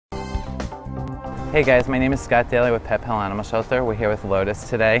Hey guys, my name is Scott Daly with Pet Pal Animal Shelter. We're here with Lotus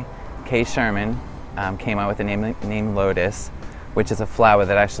today. Kay Sherman came out with the name Lotus, which is a flower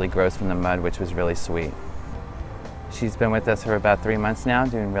that actually grows from the mud, which was really sweet. She's been with us for about 3 months now,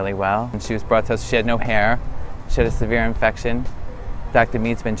 doing really well. And she was brought to us, she had no hair, she had a severe infection. Dr.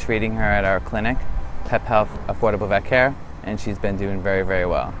 Mead's been treating her at our clinic, Pet Pal Affordable Vet Care, and she's been doing very, very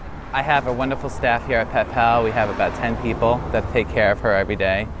well. I have a wonderful staff here at Pet Pal. We have about 10 people that take care of her every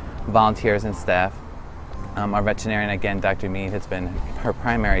day, volunteers and staff. Our veterinarian, again, Dr. Mead, has been her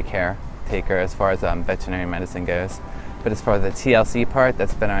primary caretaker as far as veterinary medicine goes. But as far as the TLC part,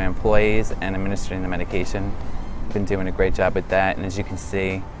 that's been our employees and administering the medication. Been doing a great job with that, and as you can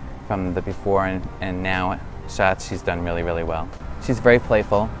see from the before and now shots, she's done really, really well. She's very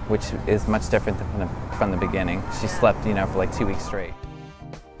playful, which is much different than from the beginning. She slept, for like 2 weeks straight.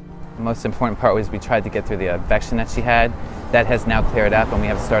 The most important part was we tried to get through the infection that she had. That has now cleared up, and we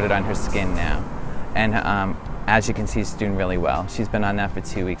have started on her skin now. And as you can see, she's doing really well. She's been on that for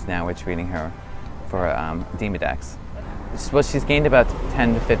 2 weeks now. We're treating her for Demodex. Well, she's gained about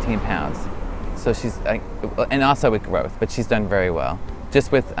 10 to 15 pounds. So she's, and also with growth, but she's done very well.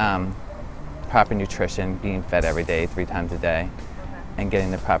 Just with proper nutrition, being fed every day, 3 times a day, and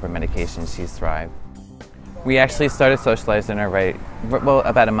getting the proper medication, she's thrived. We actually started socializing her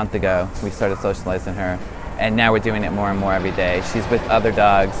about a month ago. We started socializing her, and now we're doing it more and more every day. She's with other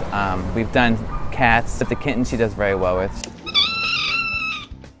dogs. We've done cats, but the kitten she does very well with.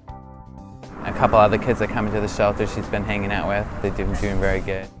 A couple other kids that come into the shelter she's been hanging out with. They're doing very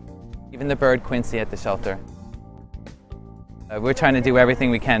good. Even the bird Quincy at the shelter. We're trying to do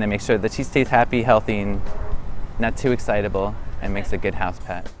everything we can to make sure that she stays happy, healthy, and not too excitable, and makes a good house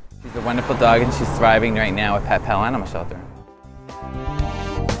pet. She's a wonderful dog, and she's thriving right now at Pet Pal Animal Shelter.